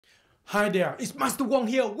Hi there, it's Master Wong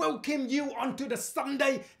here. Welcome you onto the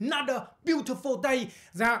Sunday, another beautiful day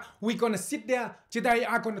that we're gonna sit there. Today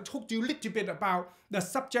I'm gonna talk to you a little bit about the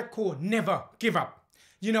subject called never give up.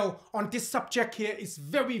 You know, on this subject here, it's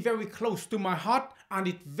very, very close to my heart, and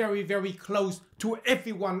it's very, very close to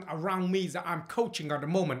everyone around me that I'm coaching at the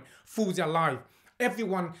moment through their life.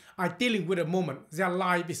 Everyone I'm dealing with at the moment, their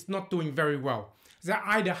life is not doing very well. They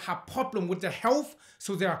either have problem with their health,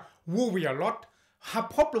 so they worry a lot,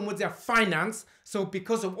 have problem with their finance, so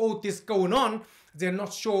because of all this going on, they're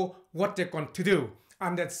not sure what they're going to do.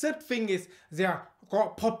 And the third thing is they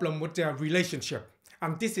got problem with their relationship,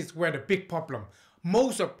 and this is where the big problem.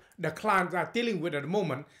 Most of the clients are dealing with at the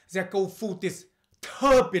moment, they go through this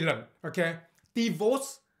turbulent,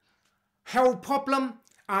 divorce, health problem,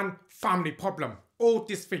 and family problem, all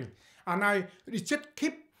this thing. And it just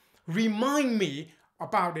keep remind me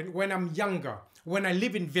about it when I'm younger, when I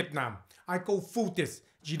live in Vietnam. I go through this,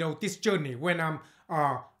 this journey when I'm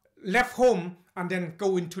left home and then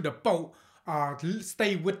go into the boat,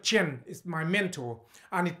 stay with Chen, is my mentor,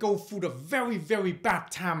 and it go through the very, very bad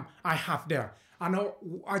time I have there. And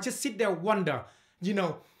I just sit there and wonder,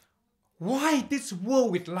 why this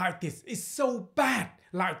world is like this? It's so bad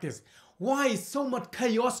like this. Why is so much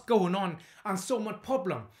chaos going on and so much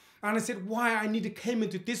problem? And I said, why I need to come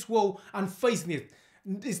into this world and face it?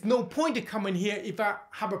 There's no point to come in here if I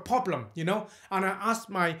have a problem, And I asked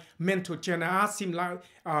my mentor, Chen, I asked him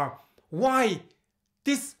why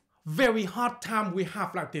this very hard time we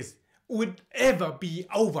have like this would ever be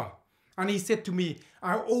over. And he said to me,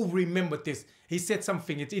 I all remember this. He said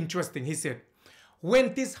something, it's interesting. He said,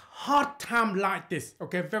 when this hard time like this,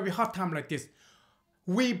 very hard time like this,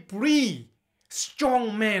 we breed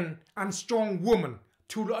strong men and strong women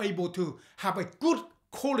to be able to have a good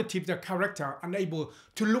quality of their character and able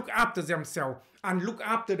to look after themselves and look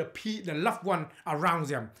after the loved one around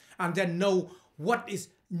them, and then know what is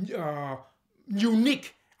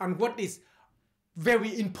unique and what is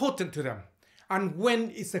very important to them. And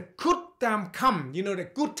when it's a good time come, the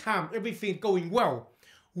good time, everything going well,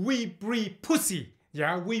 we breed pussy.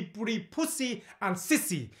 We breed pussy and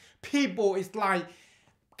sissy. People is like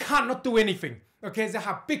cannot do anything. They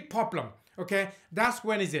have big problem. That's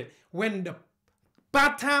when is it? When the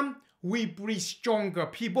bad time, we breed stronger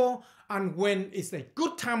people, and when it's a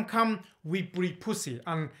good time come, we breed pussy.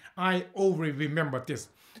 And I already remember this.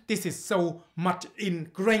 This is so much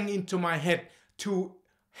ingrained into my head to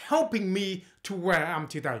helping me to where I am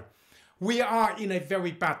today. We are in a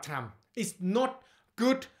very bad time. It's not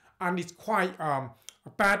good, and it's quite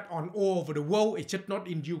bad on all over the world. It's just not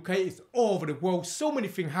in UK, it's all over the world. So many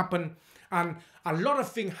things happen, and a lot of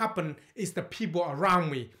things happen is the people around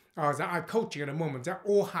me that I'm coaching at the moment, they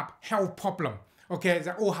all have health problem.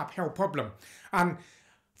 They all have health problem. And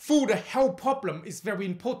through the health problem is very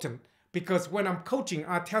important, because when I'm coaching,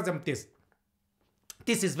 I tell them this.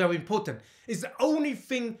 This is very important. It's the only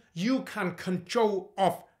thing you can control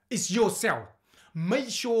of is yourself. Make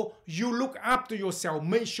sure you look after yourself.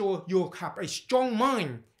 Make sure you have a strong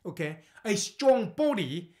mind, a strong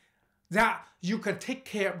body, that you can take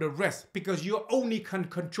care of the rest, because you only can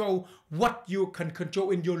control what you can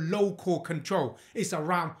control in your local control. It's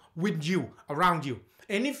around you.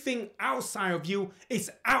 Anything outside of you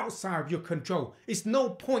is outside of your control. It's no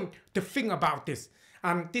point to think about this.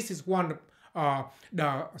 And this is one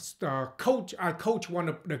the coach. I coach one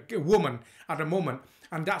of the woman at the moment,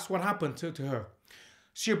 and that's what happened to her.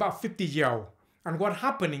 She about 50 years old, and what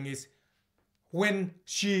happening is, when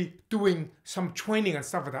she doing some training and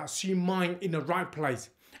stuff like that, she mind in the right place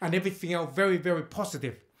and everything else very, very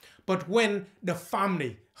positive. But when the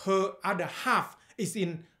family, her other half is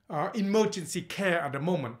in emergency care at the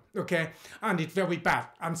moment, and it's very bad.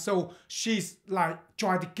 And so she's like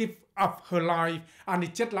trying to give up her life, and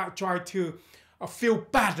it's just like try to feel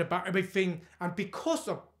bad about everything. And because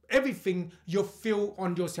of everything you feel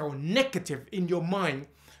on yourself negative in your mind,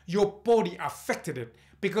 your body affected it.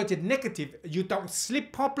 Because it's negative, you don't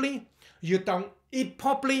sleep properly, you don't eat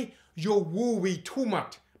properly, you worry too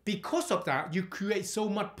much. Because of that, you create so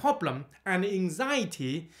much problem and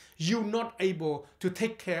anxiety, you're not able to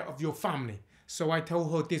take care of your family. So I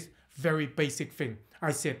told her this very basic thing.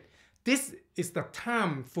 I said, this is the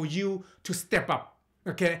time for you to step up,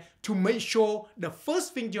 to make sure the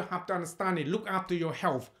first thing you have to understand is look after your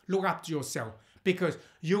health, look after yourself. Because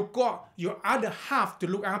you got your other half to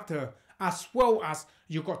look after, as well as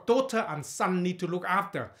you got daughter and son need to look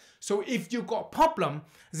after. So if you got problem,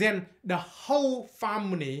 then the whole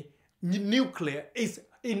family nuclear is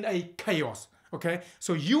in a chaos.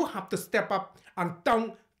 So you have to step up and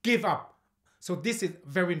don't give up. So this is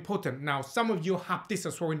very important. Now, some of you have this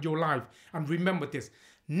as well in your life, and remember this.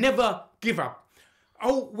 never give up.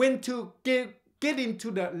 Oh, when to get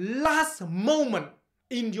into the last moment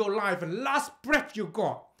in your life and last breath you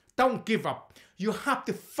got, don't give up. You have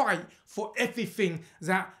to fight for everything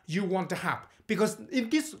that you want to have. Because in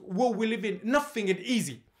this world we live in, nothing is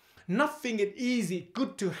easy. Nothing is easy,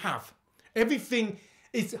 good to have. Everything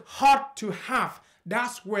is hard to have.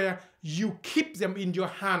 That's where you keep them in your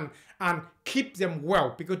hand and keep them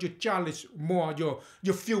well, because you challenge more,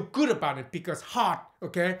 you feel good about it because hard,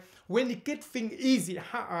 okay? When you get things easy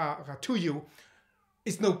to you,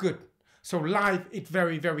 it's no good. So life is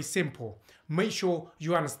very, very simple. Make sure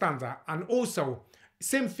you understand that. And also,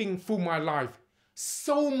 same thing through my life.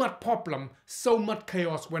 So much problem, so much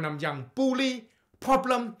chaos when I'm young. Bully,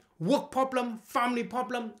 problem, work problem, family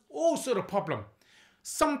problem, all sort of problem.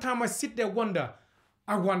 Sometimes I sit there wonder,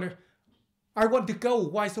 I want to go.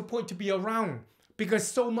 Why is the point to be around? Because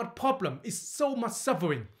so much problem, is so much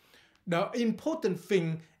suffering. The important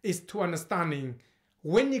thing is to understanding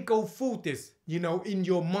when you go through this, you know, in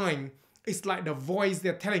your mind, it's like the voice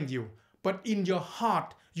they're telling you. But in your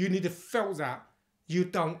heart, you need to feel that you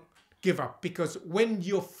don't give up. Because when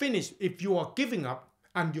you're finished, if you are giving up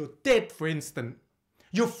and you're dead, for instance,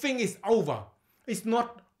 your thing is over. It's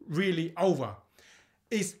not really over.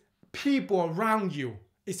 It's people around you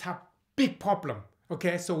is have big problem.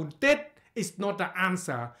 Okay, so that is not the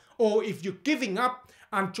answer. Or if you're giving up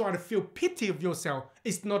and try to feel pity of yourself,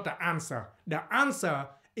 it's not the answer. The answer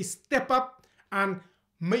is step up and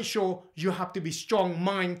make sure you have to be strong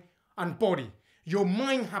mind and body. Your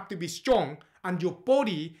mind have to be strong and your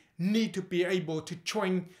body need to be able to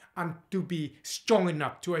train and to be strong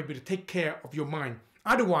enough to be able to take care of your mind.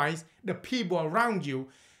 Otherwise, the people around you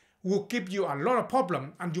will give you a lot of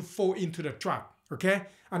problem and you fall into the trap. Okay?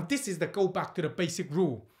 And this is the go back to the basic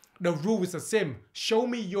rule. The rule is the same. Show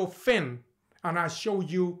me your friend and I show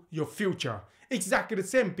you your future. Exactly the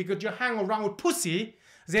same, because you hang around with pussy,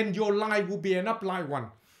 then your life will be an upright one.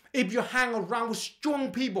 If you hang around with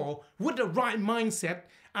strong people with the right mindset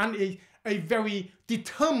and a very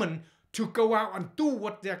determined to go out and do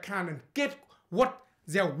what they can and get what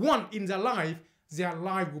they want in their life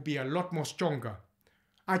will be a lot more stronger.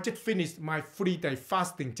 I just finished my 3-day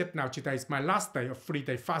fasting just now. Today is my last day of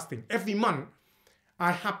 3-day fasting. Every month,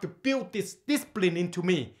 I have to build this discipline into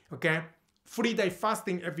me, okay? 3-day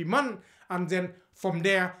fasting every month, and then from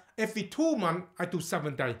there, every 2 months, I do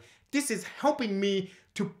 7 days. This is helping me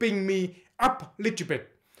to bring me up a little bit.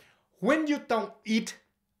 When you don't eat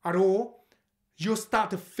at all, you start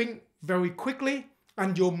to think very quickly,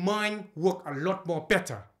 and your mind work a lot more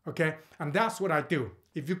better, okay? And that's what I do.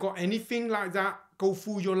 If you got anything like that, go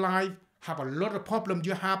through your life, have a lot of problems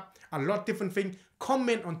you have, a lot of different things,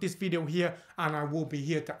 comment on this video here and I will be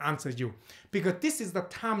here to answer you. Because this is the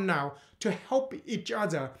time now to help each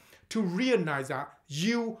other to realize that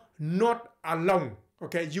you not alone,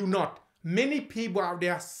 okay? You not. Many people out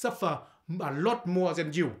there suffer a lot more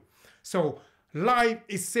than you. So life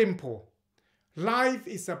is simple. Life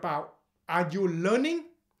is about, are you learning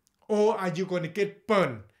or are you going to get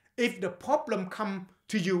burned? If the problem come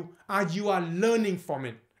to you, are you learning from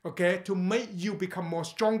it, okay, to make you become more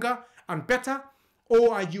stronger and better,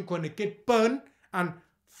 or are you going to get burned and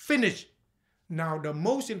finish? Now, the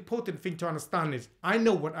most important thing to understand is, I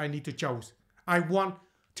know what I need to choose. I want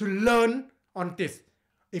to learn on this.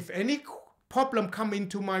 If any problem come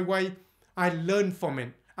into my way, I learn from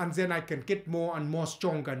it, and then I can get more and more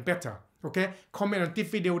stronger and better, okay? Comment on this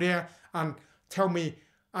video there and tell me,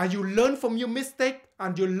 are you learn from your mistake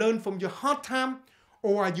and you learn from your hard time,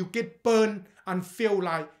 or are you get burned and feel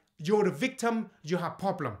like you're the victim, you have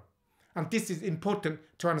problem? And this is important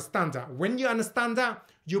to understand that. When you understand that,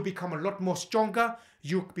 you become a lot more stronger,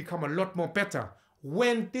 you become a lot more better.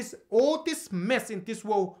 When all this mess in this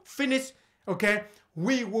world finish, okay,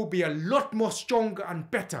 we will be a lot more stronger and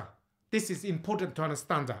better. This is important to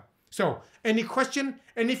understand that. So, any question,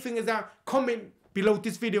 anything like that, comment below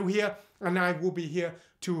this video here, and I will be here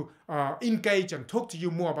to engage and talk to you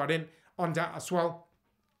more about it on that as well.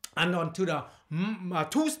 And on to the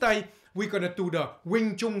Tuesday, we're going to do the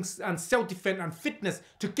Wing Chun and self-defense and fitness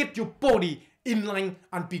to get your body in line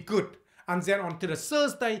and be good. And then on to the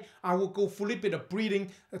Thursday, I will go for a little bit of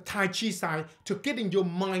breathing, Tai Chi side, to getting your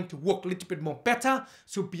mind to work a little bit more better,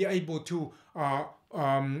 to be able to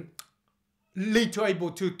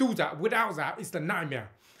able to do that. Without that, it's the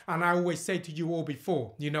nightmare. And I always say to you all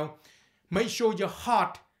before, you know, make sure your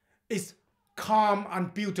heart is calm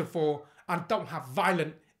and beautiful and don't have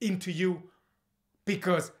violence into you,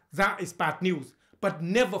 because that is bad news. But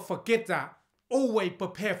never forget that. Always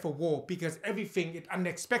prepare for war, because everything is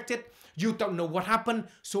unexpected. You don't know what happened.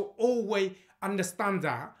 So always understand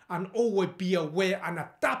that and always be aware and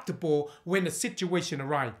adaptable when the situation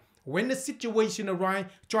arrives. When the situation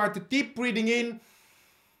arrives, try to deep breathing in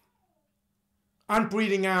and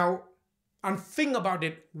breathing out and think about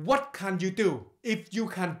it. What can you do? If you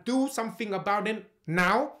can do something about it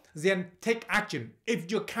now, then take action.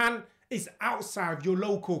 If you can't, it's outside of your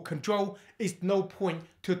local control. It's no point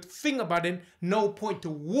to think about it, no point to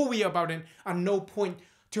worry about it, and no point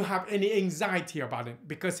to have any anxiety about it,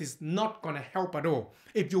 because it's not going to help at all.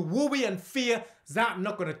 If you worry and fear, that's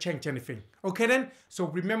not going to change anything. Okay then? So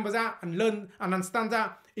remember that and learn and understand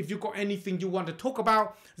that. If you got anything you want to talk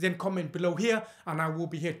about, then comment below here and I will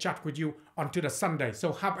be here chat with you until the Sunday.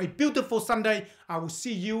 So have a beautiful Sunday. I will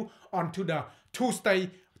see you onto the Tuesday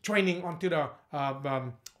training onto the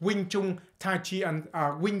Wing Chun, Tai Chi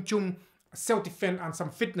and Wing Chun, self-defense and some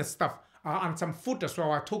fitness stuff and some food as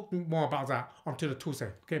well. I'll talk more about that onto the Tuesday.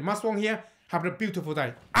 Okay, Master Wong here. Have a beautiful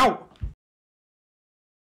day. Out!